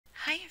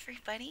Hi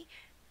everybody,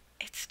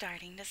 it's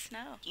starting to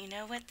snow. You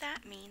know what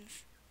that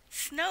means.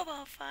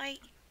 Snowball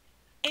fight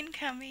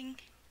incoming.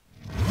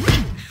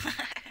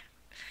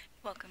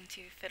 Welcome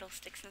to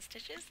Fiddlesticks and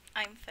Stitches.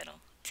 I'm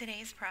Fiddle.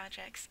 Today's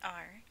projects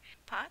are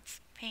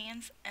pots,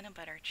 pans, and a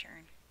butter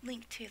churn.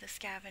 Link to the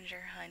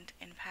scavenger hunt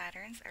and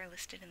patterns are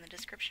listed in the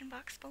description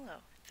box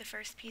below. The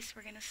first piece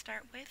we're going to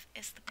start with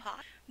is the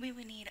pot. We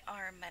would need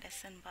our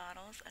medicine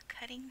bottles, a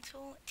cutting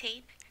tool,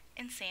 tape,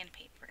 and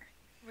sandpaper.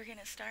 We're going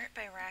to start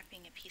by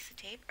wrapping a piece of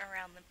tape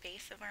around the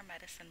base of our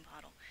medicine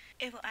bottle.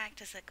 It will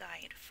act as a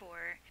guide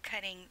for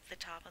cutting the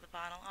top of the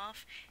bottle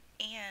off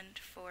and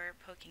for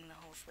poking the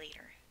holes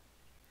later.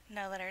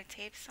 Now that our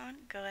tape's on,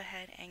 go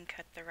ahead and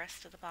cut the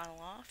rest of the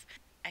bottle off.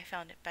 I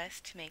found it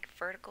best to make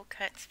vertical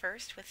cuts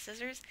first with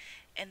scissors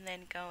and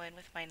then go in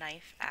with my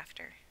knife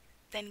after.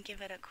 Then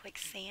give it a quick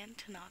sand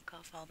to knock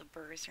off all the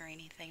burrs or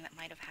anything that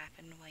might have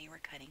happened while you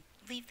were cutting.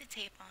 Leave the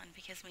tape on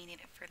because we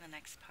need it for the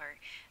next part.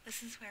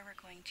 This is where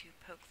we're going to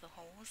poke the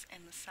holes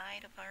in the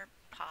side of our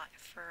pot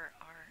for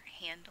our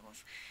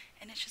handles,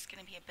 and it's just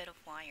going to be a bit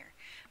of wire.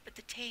 But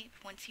the tape,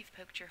 once you've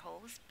poked your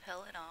holes,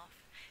 peel it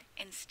off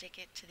and stick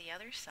it to the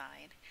other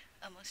side,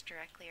 almost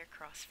directly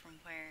across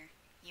from where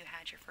you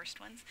had your first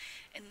ones,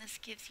 and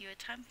this gives you a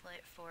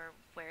template for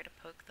where to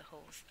poke the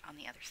holes on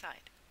the other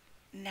side.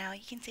 Now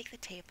you can take the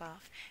tape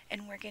off,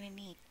 and we're going to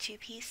need 2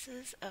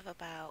 pieces of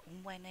about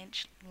 1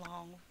 inch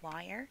long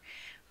wire.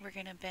 We're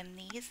going to bend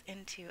these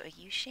into a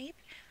U shape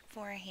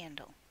for a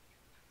handle.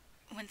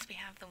 Once we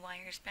have the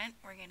wires bent,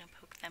 we're going to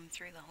poke them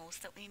through the holes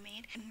that we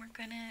made, and we're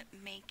going to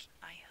make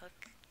a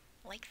hook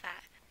like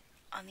that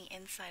on the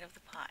inside of the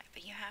pot.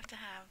 But you have to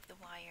have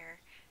the wire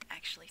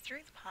actually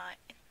through the pot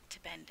to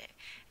bend it,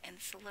 and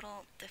it's a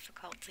little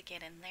difficult to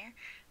get in there,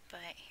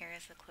 but here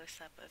is a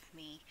close-up of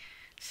me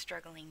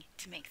struggling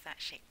to make that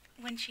shape.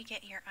 Once you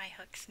get your eye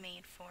hooks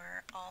made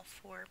for all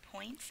 4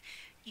 points,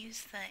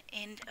 use the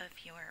end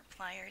of your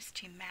pliers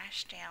to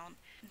mash down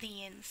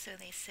the ends so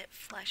they sit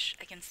flush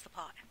against the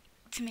pot.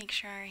 To make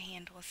sure our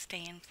handles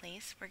stay in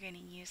place, we're going to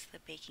use the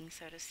baking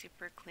soda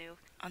super glue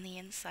on the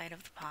inside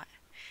of the pot.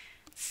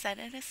 Set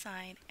it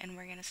aside, and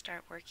we're going to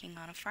start working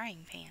on a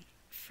frying pan.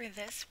 For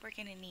this, we're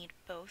going to need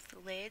both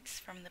lids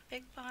from the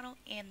big bottle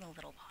and the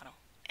little bottle,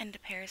 and a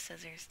pair of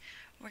scissors.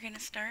 We're going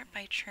to start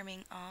by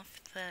trimming off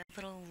the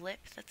little lip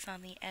that's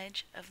on the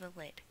edge of the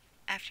lid.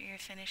 After you're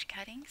finished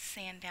cutting,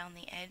 sand down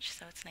the edge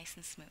so it's nice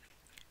and smooth.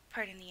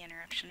 Pardon the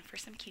interruption for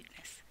some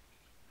cuteness.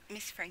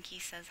 Miss Frankie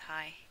says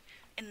hi,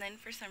 and then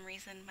for some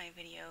reason my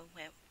video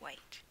went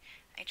white.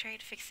 I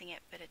tried fixing it,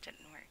 but it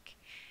didn't work.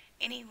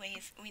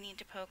 Anyways, we need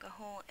to poke a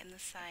hole in the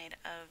side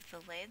of the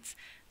lids.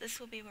 This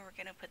will be where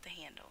we're going to put the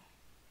handle.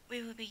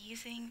 We will be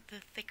using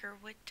the thicker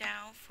wood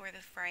dowel for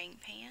the frying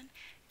pan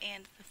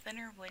and the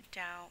thinner wood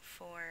dowel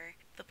for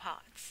the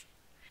pots,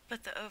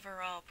 but the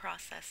overall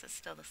process is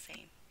still the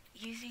same.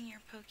 Using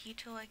your pokey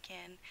tool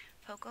again,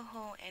 poke a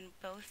hole in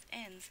both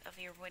ends of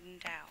your wooden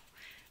dowel.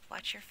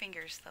 Watch your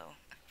fingers though.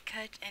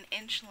 Cut an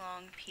inch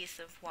long piece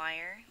of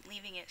wire,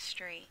 leaving it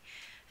straight,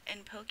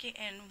 and poke it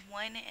in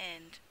one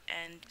end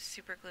and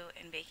super glue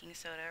and baking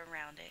soda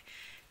around it.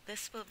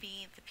 This will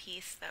be the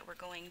piece that we're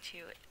going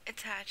to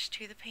attach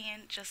to the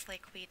pan just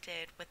like we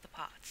did with the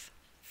pots.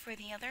 For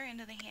the other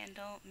end of the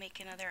handle, make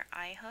another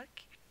eye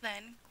hook,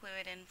 then glue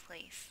it in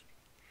place.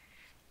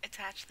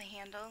 Attach the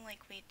handle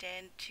like we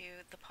did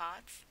to the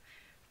pots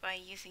by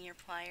using your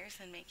pliers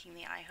and making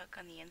the eye hook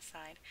on the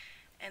inside,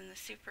 and the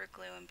super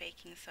glue and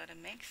baking soda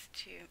mix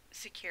to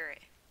secure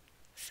it.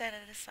 Set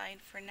it aside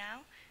for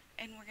now,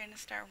 and we're going to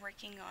start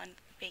working on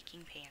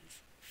baking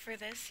pans. For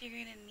this, you're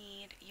going to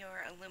need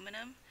your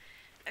aluminum,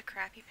 a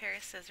crappy pair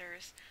of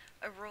scissors,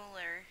 a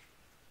ruler,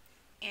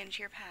 and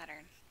your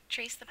pattern.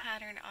 Trace the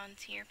pattern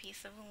onto your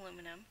piece of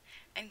aluminum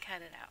and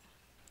cut it out.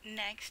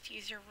 Next,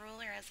 use your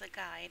ruler as a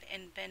guide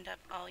and bend up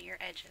all your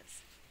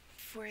edges.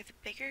 For the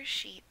bigger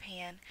sheet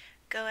pan,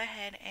 go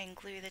ahead and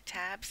glue the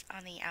tabs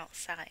on the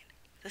outside.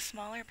 The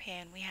smaller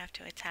pan, we have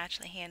to attach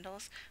the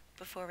handles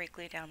before we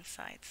glue down the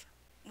sides.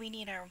 We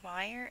need our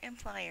wire and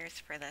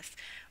pliers for this.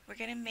 We're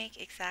going to make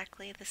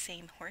exactly the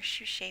same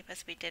horseshoe shape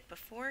as we did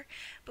before,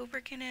 but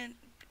we're going to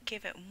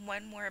give it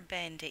one more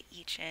bend at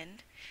each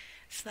end,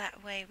 so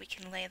that way we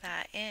can lay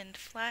that end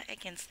flat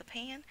against the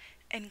pan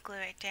and glue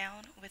it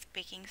down with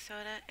baking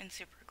soda and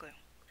super glue.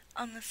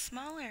 On the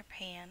smaller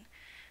pan,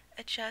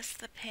 adjust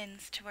the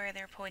pins to where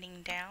they're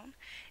pointing down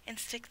and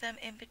stick them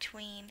in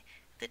between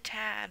the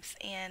tabs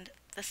and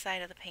the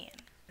side of the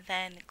pan.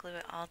 Then glue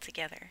it all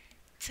together.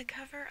 To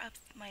cover up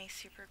my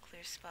super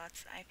glue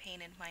spots, I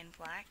painted mine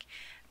black,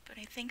 but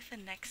I think the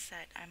next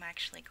set I'm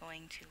actually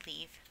going to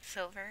leave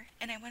silver,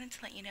 and I wanted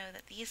to let you know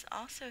that these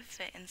also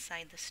fit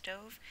inside the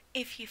stove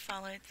if you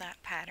followed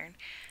that pattern.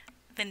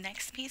 The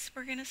next piece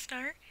we're going to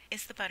start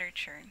is the butter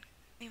churn.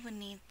 We will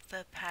need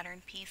the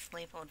pattern piece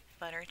labeled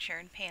butter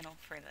churn panel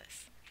for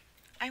this.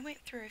 I went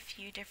through a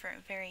few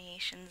different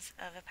variations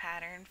of a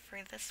pattern for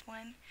this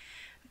one,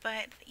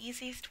 but the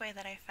easiest way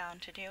that I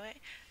found to do it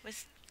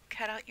was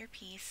cut out your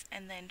piece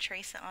and then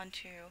trace it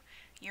onto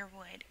your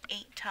wood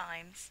 8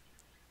 times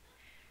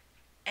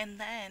and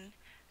then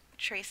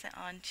trace it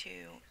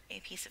onto a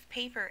piece of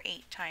paper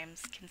 8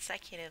 times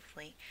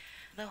consecutively.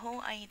 The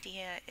whole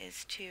idea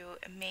is to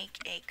make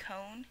a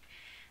cone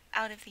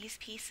out of these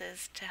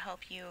pieces to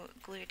help you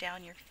glue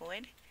down your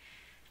wood.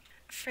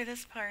 For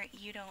this part,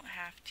 you don't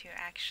have to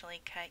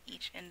actually cut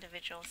each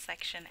individual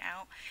section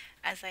out.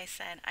 As I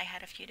said, I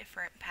had a few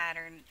different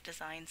pattern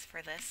designs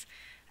for this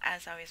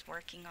as I was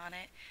working on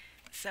it,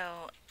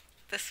 so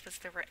this was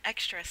the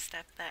extra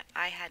step that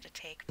I had to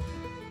take.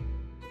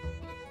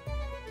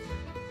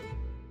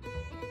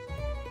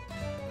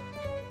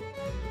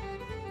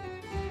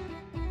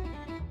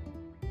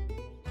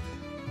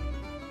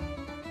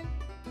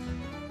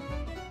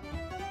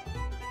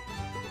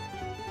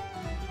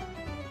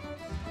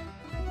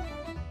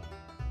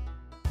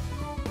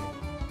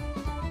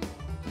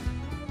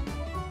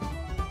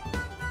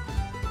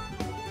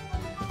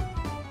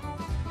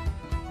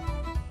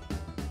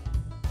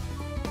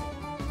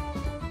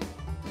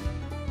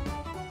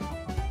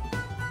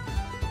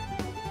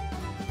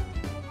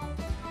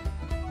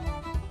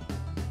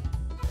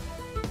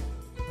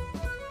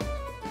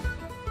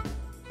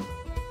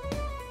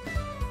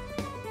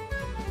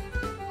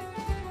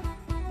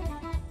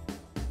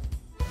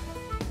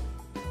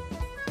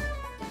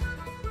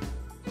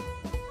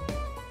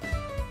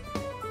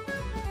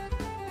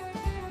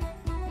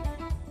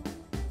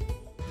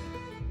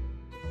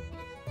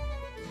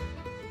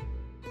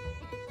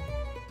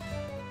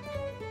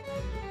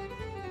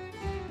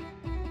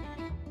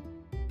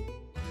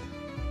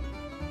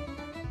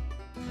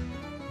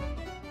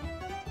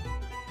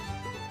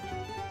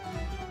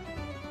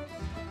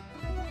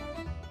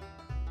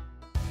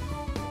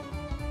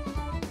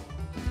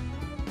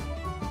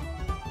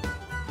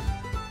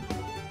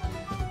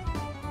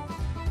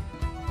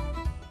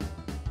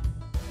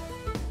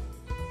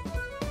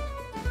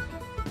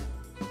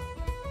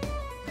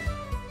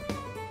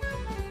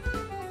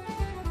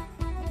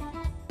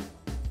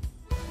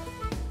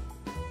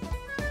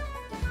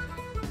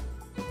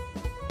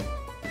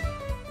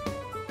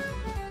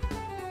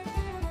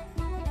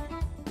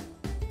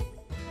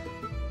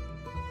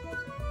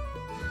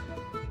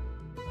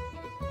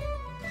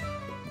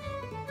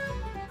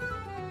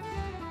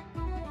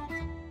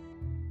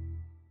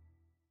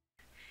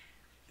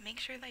 Make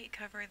sure that you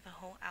cover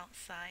the whole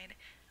outside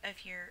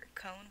of your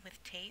cone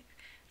with tape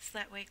so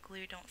that way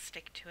glue don't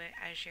stick to it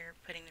as you're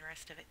putting the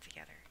rest of it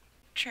together.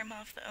 Trim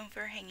off the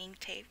overhanging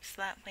tape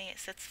so that way it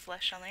sits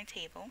flush on the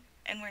table,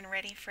 and we're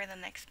ready for the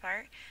next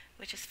part,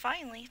 which is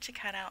finally to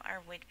cut out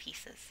our wood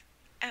pieces.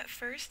 At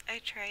first I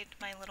tried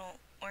my little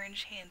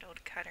orange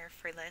handled cutter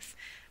for this,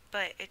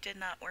 but it did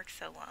not work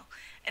so well.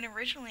 And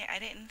originally I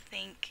didn't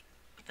think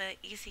the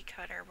easy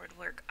cutter would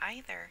work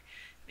either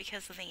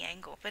because of the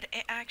angle, but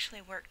it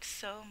actually worked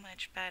so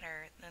much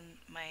better than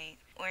my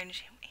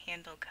orange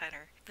handle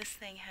cutter. This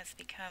thing has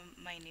become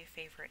my new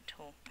favorite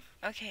tool.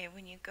 Okay,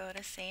 when you go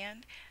to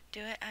sand,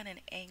 do it at an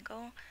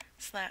angle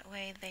so that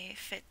way they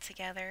fit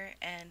together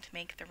and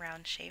make the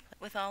round shape.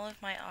 With all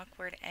of my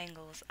awkward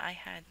angles, I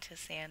had to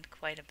sand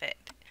quite a bit.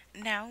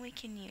 Now we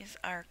can use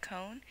our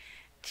cone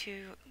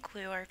to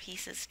glue our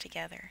pieces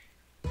together.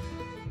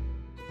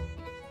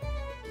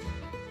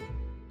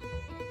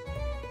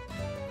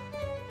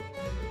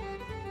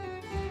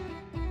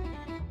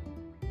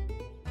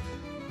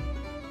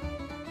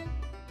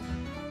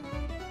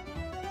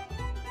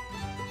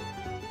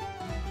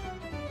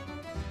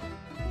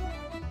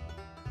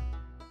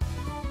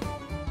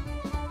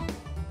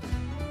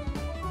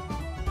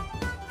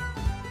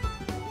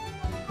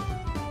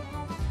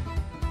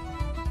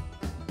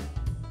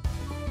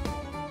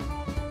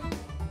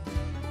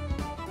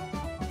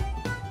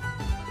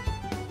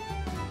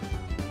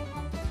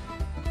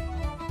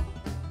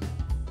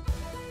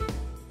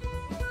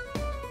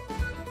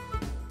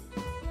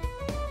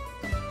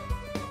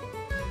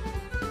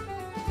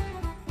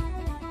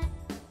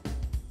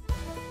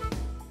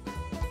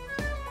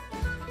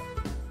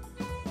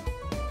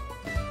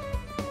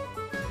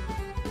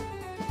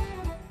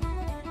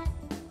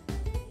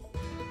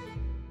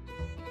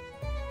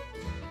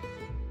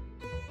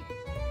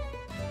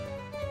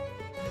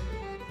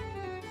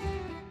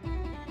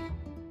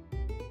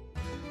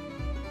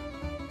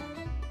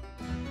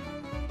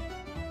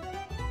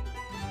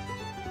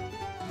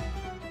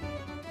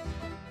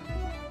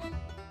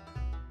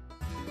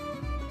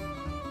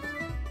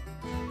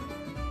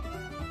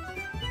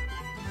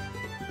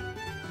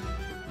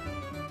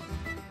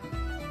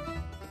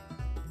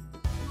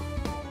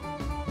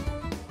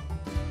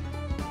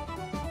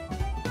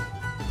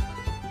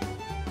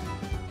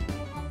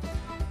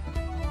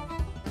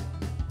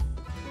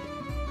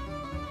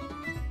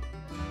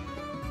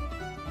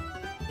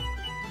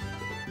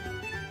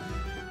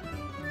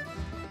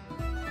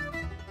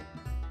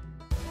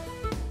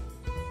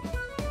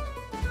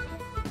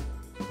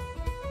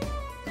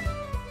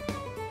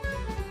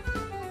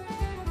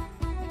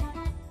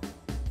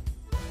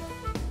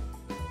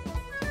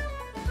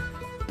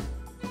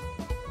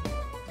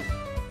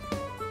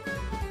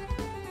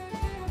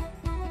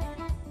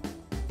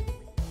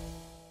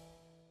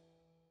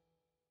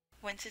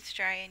 Once it's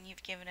dry and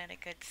you've given it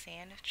a good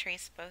sand,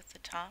 trace both the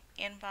top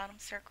and bottom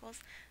circles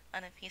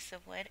on a piece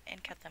of wood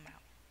and cut them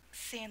out.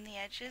 Sand the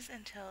edges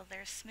until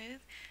they're smooth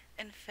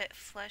and fit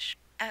flush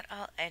at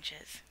all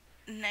edges.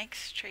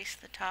 Next, trace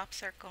the top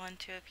circle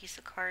onto a piece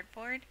of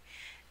cardboard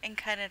and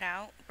cut it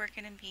out. We're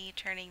going to be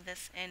turning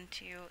this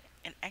into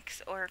an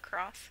X or a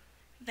cross.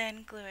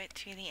 Then glue it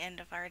to the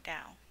end of our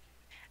dowel.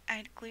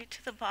 Add glue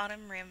to the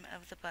bottom rim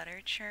of the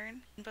butter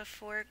churn.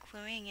 Before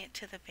gluing it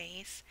to the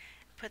base,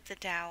 put the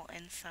dowel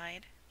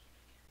inside.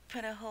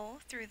 Put a hole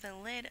through the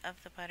lid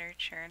of the butter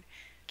churn.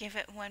 Give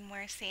it one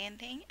more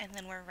sanding and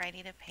then we're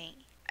ready to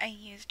paint. I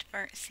used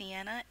burnt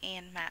sienna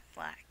and matte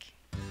black.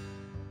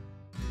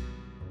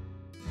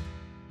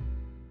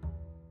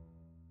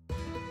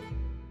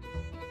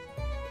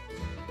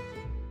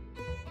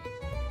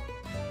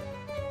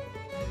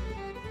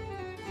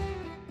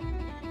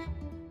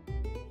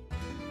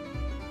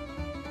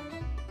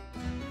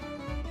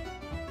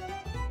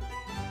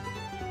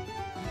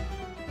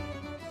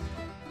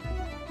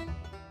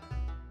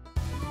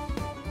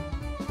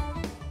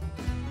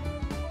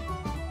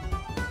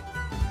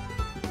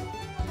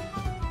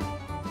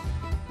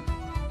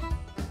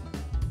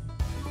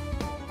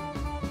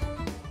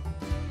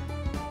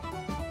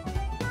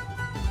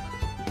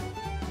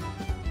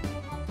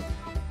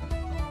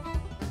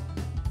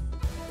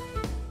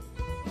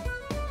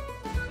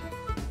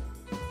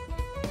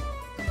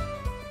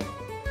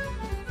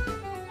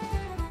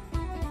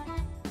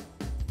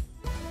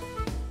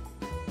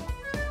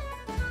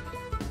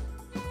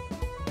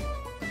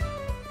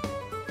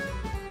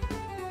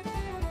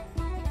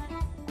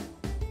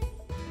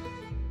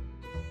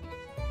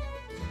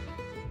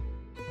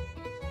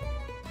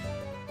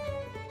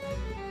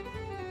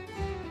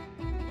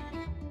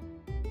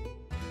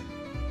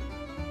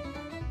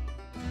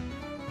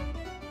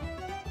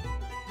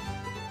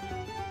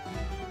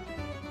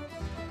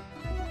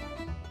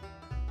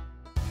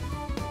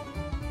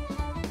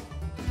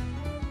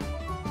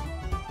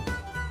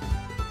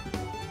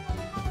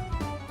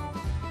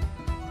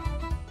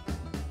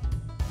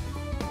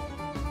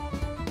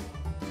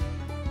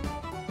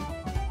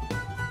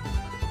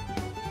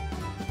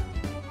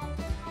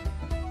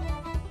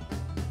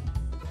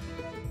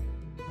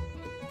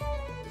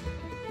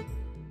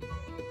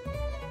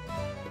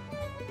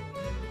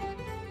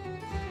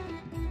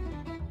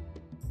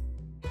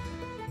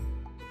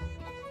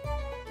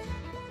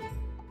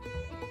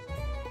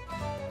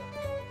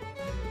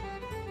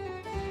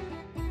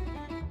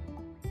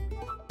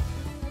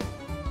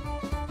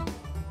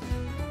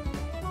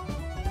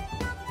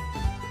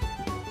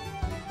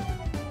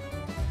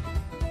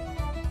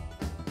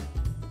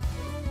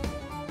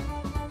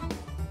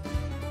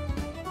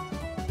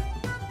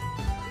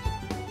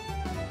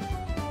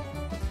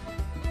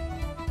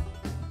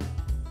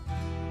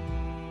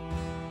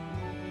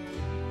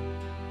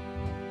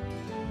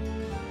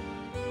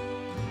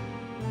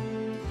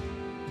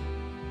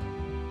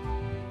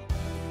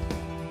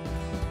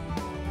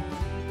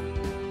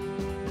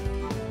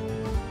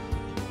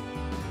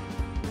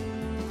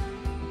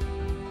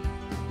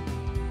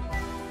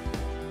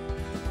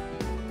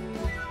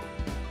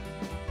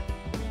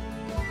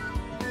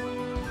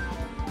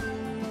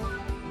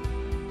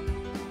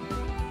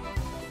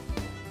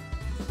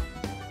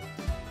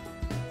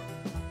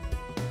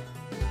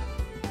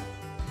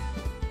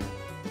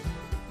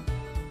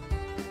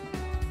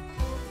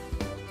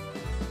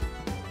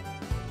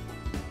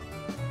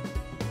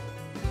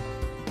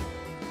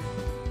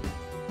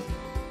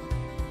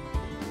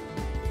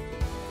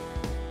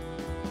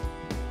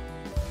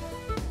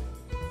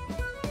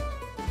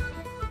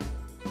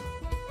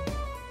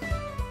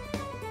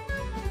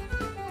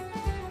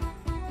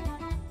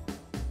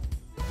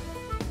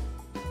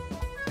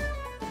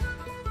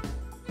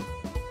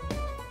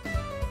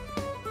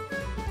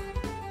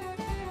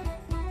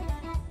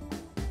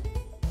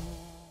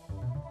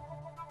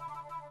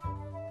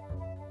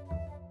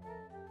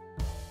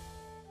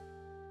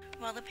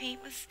 While the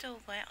paint was still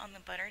wet on the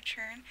butter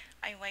churn,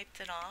 I wiped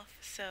it off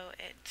so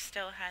it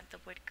still had the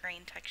wood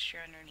grain texture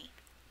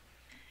underneath.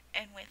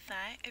 And with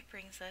that, it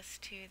brings us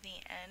to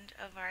the end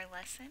of our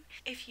lesson.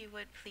 If you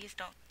would, please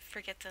don't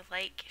forget to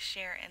like,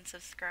 share, and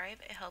subscribe.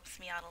 It helps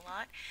me out a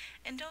lot.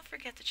 And don't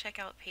forget to check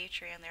out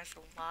Patreon. There's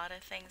a lot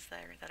of things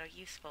there that are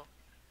useful.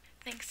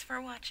 Thanks for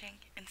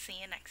watching, and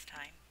see you next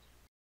time.